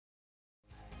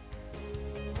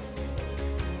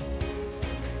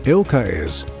ILCA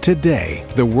is, today,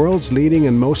 the world's leading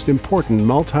and most important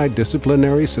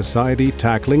multidisciplinary society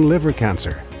tackling liver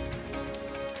cancer.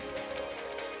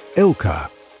 ILCA.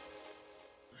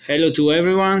 Hello to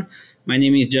everyone. My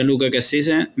name is Gianluca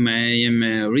Cassese. I am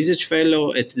a research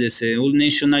fellow at the Seoul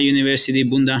National University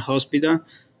Bundan Hospital,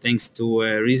 thanks to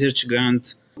a research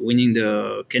grant winning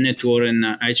the Kenneth Warren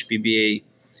HPBA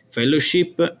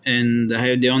Fellowship. And I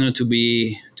have the honor to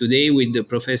be today with the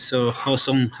Professor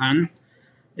Ho-Seong Han.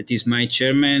 That is my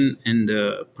chairman and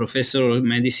professor of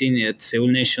medicine at Seoul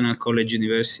National College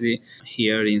University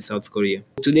here in South Korea.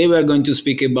 Today we are going to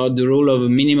speak about the role of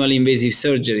minimally invasive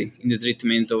surgery in the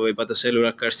treatment of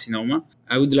hepatocellular carcinoma.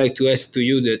 I would like to ask to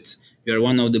you that you are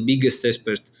one of the biggest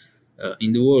experts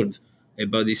in the world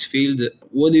about this field.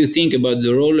 What do you think about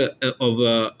the role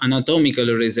of anatomical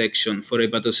resection for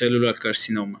hepatocellular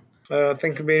carcinoma?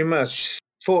 Thank you very much.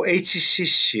 For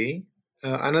HCC,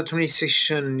 anatomy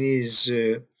section is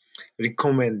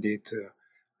recommended.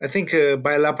 I think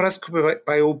by laparoscopic,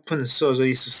 by open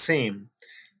surgery is the same.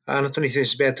 Anatomy section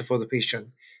is better for the patient.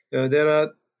 There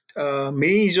are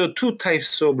major two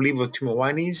types of liver tumor.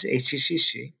 One is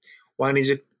HCC, one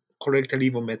is colorectal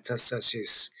liver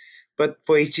metastasis. But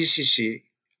for HCC,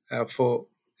 Prof.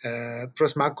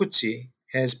 Makuchi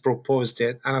has proposed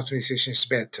that anatomy section is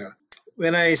better.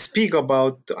 When I speak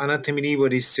about anatomy liver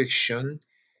resection,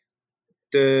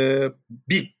 the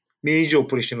big major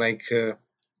operation like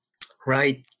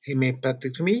right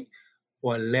hemipectomy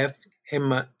or left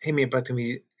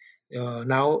hemipectomy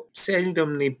now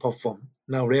seldomly performed,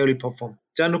 now rarely performed.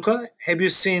 Gianluca, have you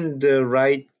seen the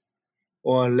right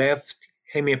or left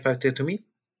hemipectomy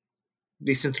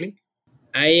recently?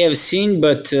 I have seen,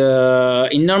 but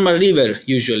in normal liver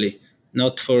usually,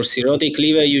 not for cirrhotic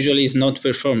liver usually is not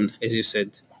performed, as you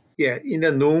said. Yeah, in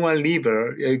the normal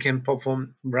liver, you can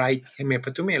perform right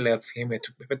hemipectomy and left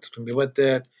hemipectomy,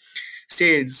 but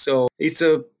still, so it's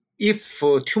if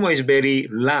tumor is very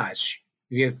large,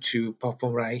 you have to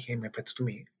perform right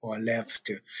hemipectomy or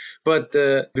left. But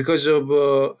because of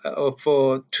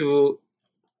to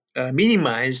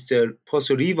minimize the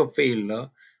post-liver failure,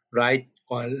 right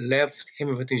or left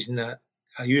hemipectomy is not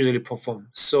usually performed.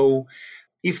 So,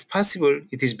 if possible,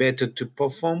 it is better to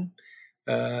perform.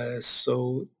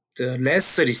 So the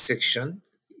less resection,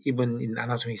 even in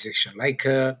anatomy section, like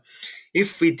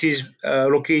if it is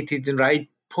located in right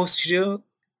posterior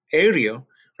area,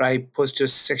 right posterior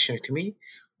sectionectomy,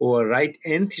 or right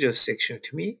anterior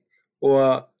sectionectomy,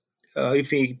 or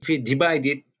if we divide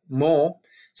it more,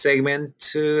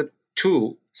 segment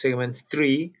 2, segment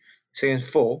 3, segment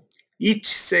 4, each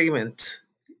segment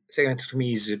to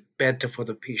me is better for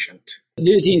the patient. Do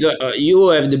you think you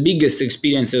have the biggest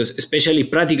experiences, especially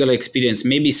practical experience?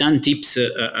 Maybe some tips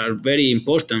are very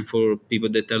important for people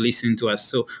that are listening to us.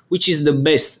 So, which is the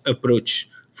best approach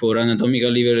for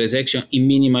anatomical liver resection in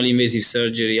minimally invasive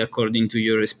surgery according to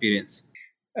your experience?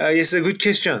 Yes, a good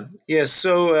question. Yes,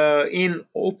 so in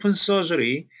open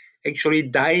surgery, actually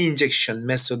dye injection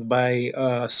method by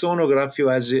sonography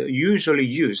was usually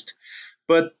used.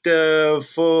 But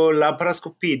for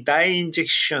laparoscopy, dye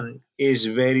injection is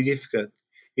very difficult.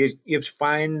 You have to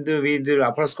find with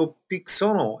laparoscopic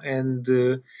sono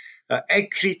and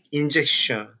accurate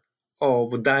injection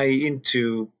of dye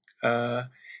into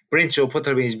branch or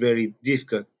portal vein is very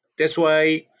difficult. That's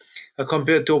why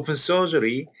compared to open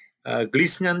surgery,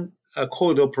 glycerin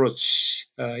code approach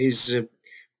is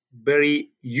very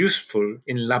useful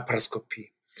in laparoscopy.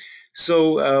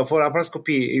 So for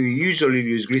laparoscopy, we usually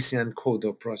use glycerin code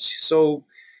approach. So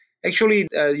actually,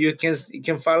 you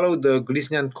can follow the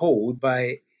glycerin code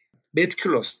by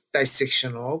meticulous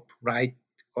dissection of right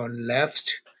or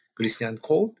left glycerin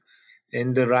code,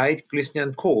 and the right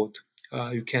glycerin code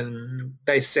you can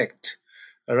dissect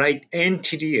right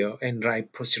anterior and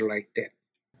right posterior like that.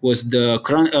 Was the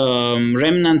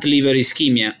remnant liver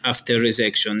ischemia after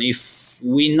resection. If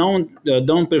we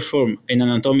don't perform an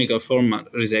anatomical formal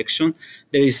resection,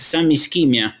 there is some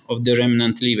ischemia of the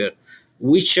remnant liver.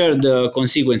 Which are the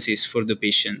consequences for the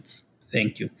patient?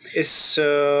 Thank you. It's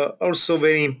also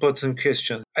very important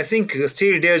question. I think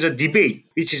still there's a debate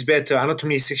which is better,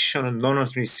 anatomy section and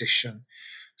non-anatomy section.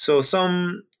 So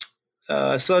some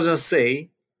surgeons say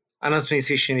anatomy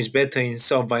section is better in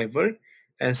survival,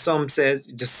 and some says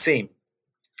the same.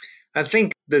 I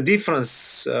think the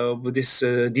difference with this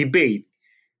debate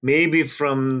may be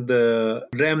from the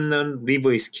remnant liver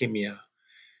ischemia.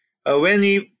 When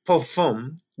we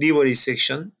perform liver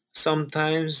resection,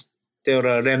 sometimes there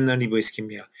are remnant liver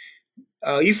ischemia.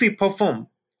 If we perform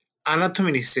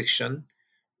anatomy resection,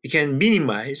 we can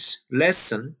minimize,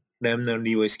 lessen remnant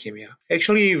liver ischemia.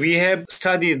 Actually, we have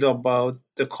studied about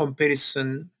the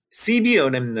comparison severe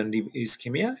remnant liver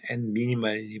ischemia and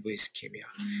minimal liver ischemia.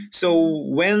 So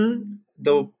when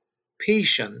the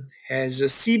patient has a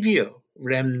severe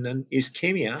remnant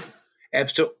ischemia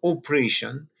after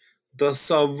operation, the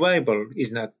survival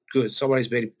is not good. Survival is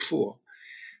very poor.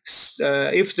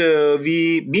 If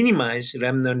we minimize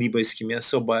remnant liver ischemia,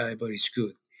 survival is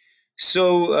good.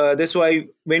 So that's why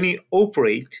when we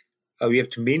operate, we have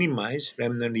to minimize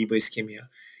remnant liver ischemia.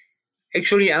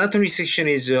 Actually, anatomy section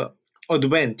is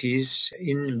advantage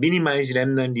in minimize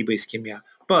remnant liver ischemia.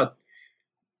 But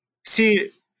see,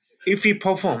 if we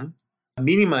perform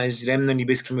minimize remnant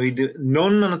liver ischemia with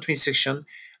non-anatomy section,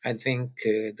 I think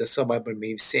the survival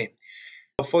may be same.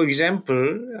 For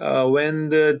example, when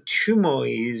the tumor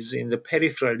is in the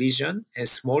peripheral region, a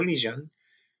small lesion,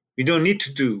 we don't need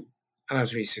to do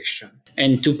anatomy section.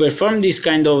 And to perform this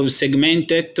kind of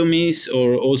segmentectomies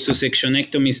or also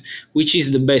sectionectomies, which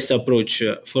is the best approach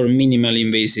for minimally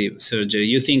invasive surgery?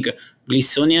 You think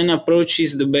Gleasonian approach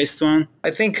is the best one?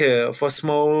 I think for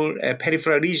small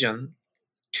peripheral region,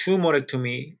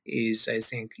 tumorectomy is, I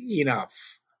think,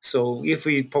 enough. So if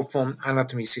we perform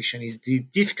anatomy section, is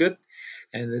difficult,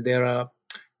 and there are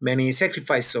many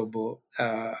sacrifice of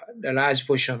a large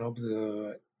portion of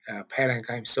the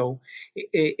parenchyma. So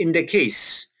in the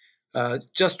case,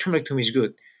 just tumorectomy is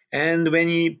good. And when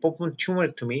you perform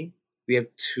tumorectomy, we have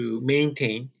to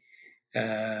maintain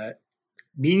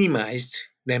minimized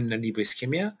remnant liver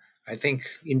ischemia. I think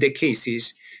in the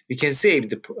cases, we can save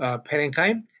the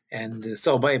parenchyma, and the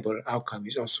survival outcome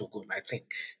is also good, I think.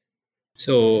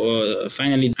 So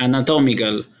finally,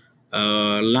 anatomical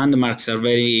landmarks are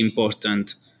very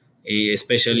important,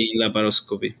 especially in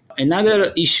laparoscopy.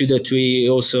 Another issue that we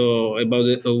also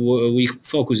we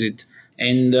focus it,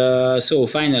 and so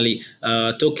finally,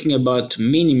 talking about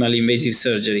minimal invasive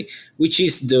surgery, which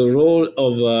is the role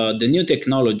of the new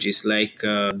technologies like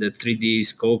the 3D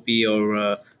scopy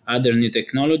or other new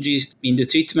technologies in the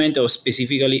treatment of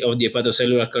specifically of the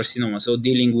hepatocellular carcinoma. So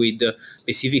dealing with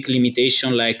specific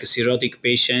limitation like cirrhotic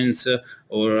patients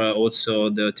or also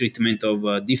the treatment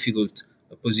of difficult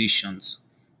positions.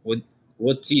 What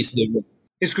what is the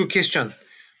It's a good question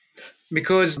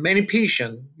because many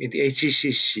patients with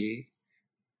HCC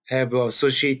have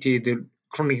associated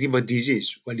chronic liver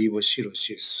disease or liver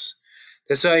cirrhosis.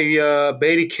 That's why we are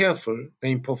very careful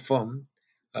when we perform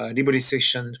liver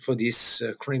resection for this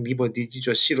chronic liver disease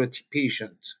or cirrhotic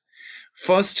patient.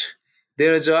 First,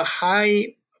 there is a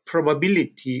high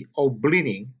probability of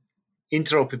bleeding,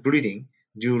 intraoperative bleeding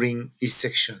during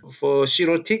resection. For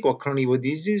cirrhotic or chronic liver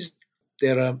disease,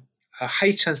 there are a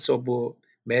high chance of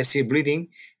massive bleeding.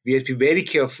 We have to be very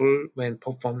careful when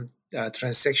perform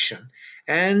transection,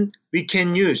 and we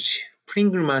can use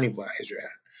Pringle maneuver as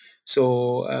well.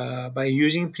 So by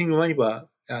using Pringle maneuver,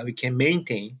 we can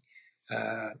maintain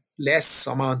less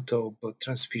amount of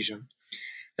transfusion.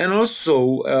 And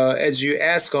also, as you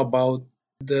ask about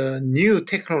the new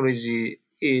technology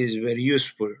is very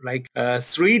useful, like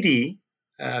 3D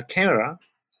camera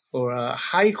or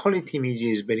high quality image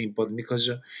is very important because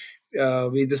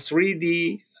with the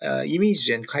 3D image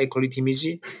and high quality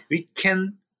image, we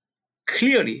can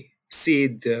clearly see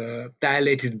the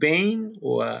dilated vein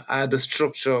or other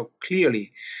structure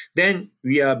clearly. Then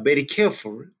we are very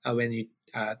careful when we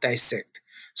dissect.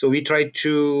 So we try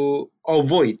to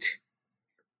avoid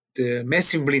the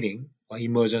massive bleeding or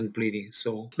emergent bleeding.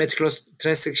 So meticulous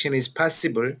transection is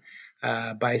possible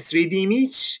by 3D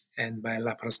image and by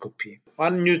laparoscopy.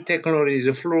 One new technology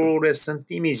is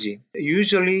fluorescent imaging.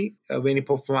 Usually, when you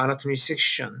perform anatomy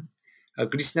section,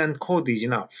 Gleason code is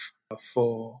enough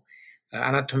for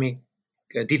anatomic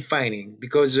defining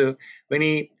because when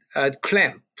you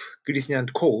clamp Gleason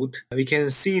code, we can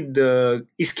see the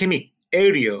ischemic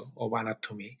area of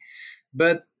anatomy.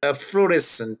 But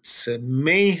fluorescence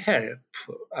may help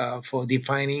for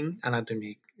defining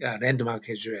anatomic landmark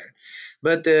as well.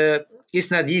 But it's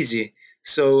not easy.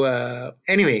 So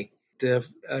anyway, the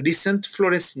recent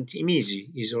fluorescent image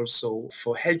is also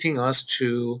for helping us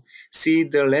to see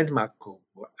the landmark of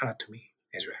anatomy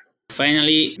as well.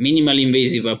 finally minimally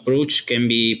invasive approach can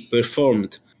be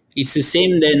performed? It's the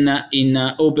same then in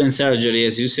open surgery,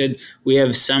 as you said. We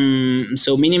have some,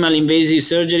 so minimal invasive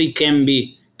surgery can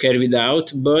be carried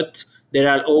out, but there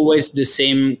are always the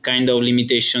same kind of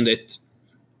limitation that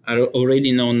are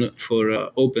already known for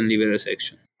open liver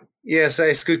resection. Yes,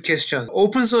 it's a good question.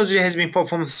 Open surgery has been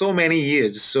performed so many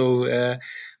years,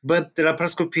 but the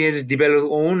laparoscopy has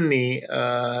developed only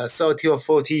 30 or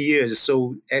 40 years.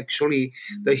 So actually,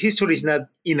 the history is not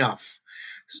enough.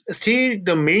 Still,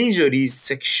 the major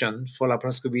resection for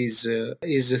laparoscopy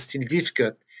is still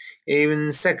difficult.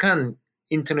 Even second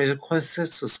international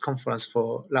consensus conference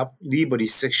for liver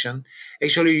resection,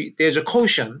 actually there's a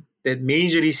caution that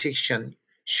major resection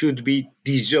should be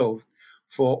reserved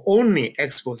for only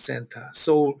expert center.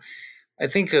 So I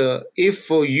think if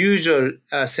for usual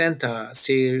center,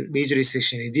 say major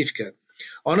resection is difficult.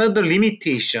 Another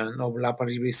limitation of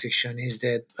laparoscopic resection is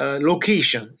that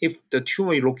location. If the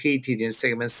tumor is located in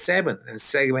segment 7 and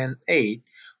segment 8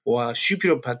 or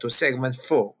superior part of segment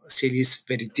 4, still is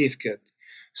very difficult.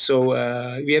 So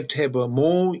we have to have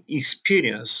more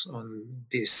experience on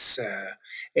this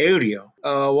area.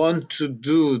 Want to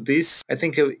do this, I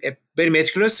think, very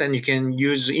meticulous, and you can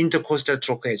use intercostal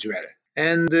trocar as well.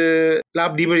 And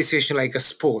lab liver resection like a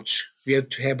sport. We have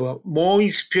to have more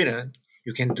experience.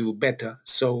 You can do better.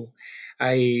 So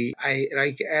I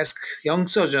like ask young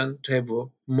surgeon to have a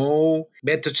more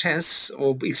better chance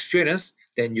of experience,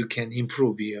 then you can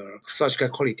improve your surgical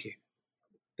quality.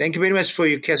 Thank you very much for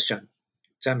your question,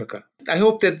 Gianluca. I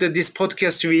hope that this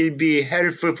podcast will be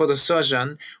helpful for the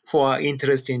surgeon who are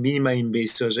interested in minimally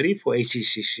invasive surgery for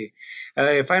HCC.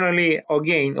 Finally,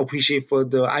 again, appreciate for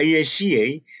the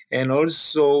IICA and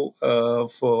also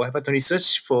for Hepatocell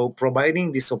Research for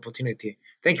providing this opportunity.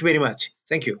 Thank you very much.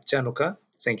 Thank you, Gianluca.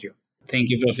 Thank you. Thank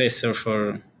you, Professor,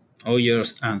 for all your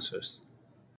answers.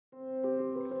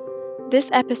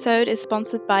 This episode is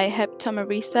sponsored by Hepatocellular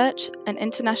Research, an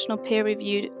international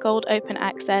peer-reviewed, gold open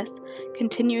access,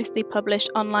 continuously published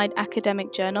online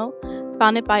academic journal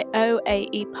founded by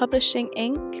OAE Publishing,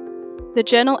 Inc. The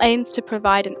journal aims to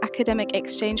provide an academic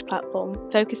exchange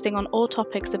platform focusing on all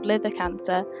topics of liver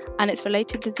cancer and its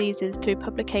related diseases through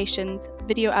publications,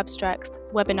 video abstracts,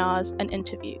 webinars, and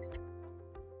interviews.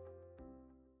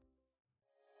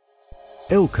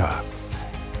 ILCA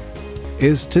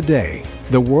is today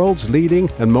the world's leading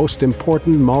and most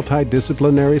important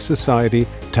multidisciplinary society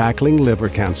tackling liver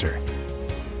cancer.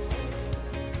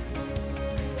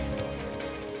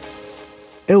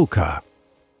 ILCA